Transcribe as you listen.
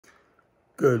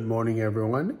Good morning,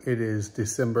 everyone. It is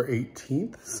December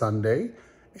 18th, Sunday,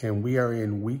 and we are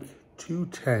in week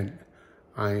 210.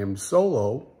 I am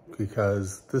solo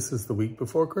because this is the week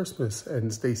before Christmas,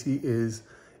 and Stacey is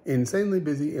insanely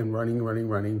busy and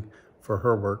running for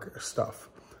her work stuff.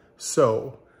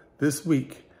 So this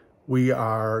week, we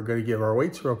are going to give our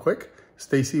weights real quick.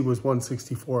 Stacey was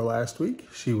 164 last week.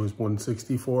 She was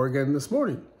 164 again this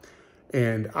morning.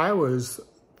 And I was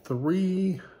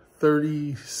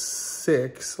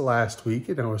 336 last week,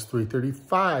 and I was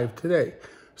 335 today.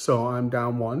 So I'm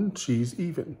down one, she's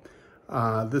even.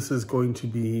 This is going to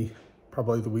be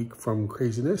probably the week from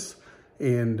craziness,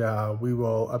 and we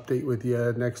will update with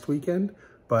you next weekend.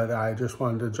 But I just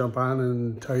wanted to jump on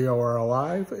and tell you we're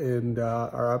alive, and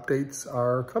our updates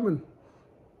are coming.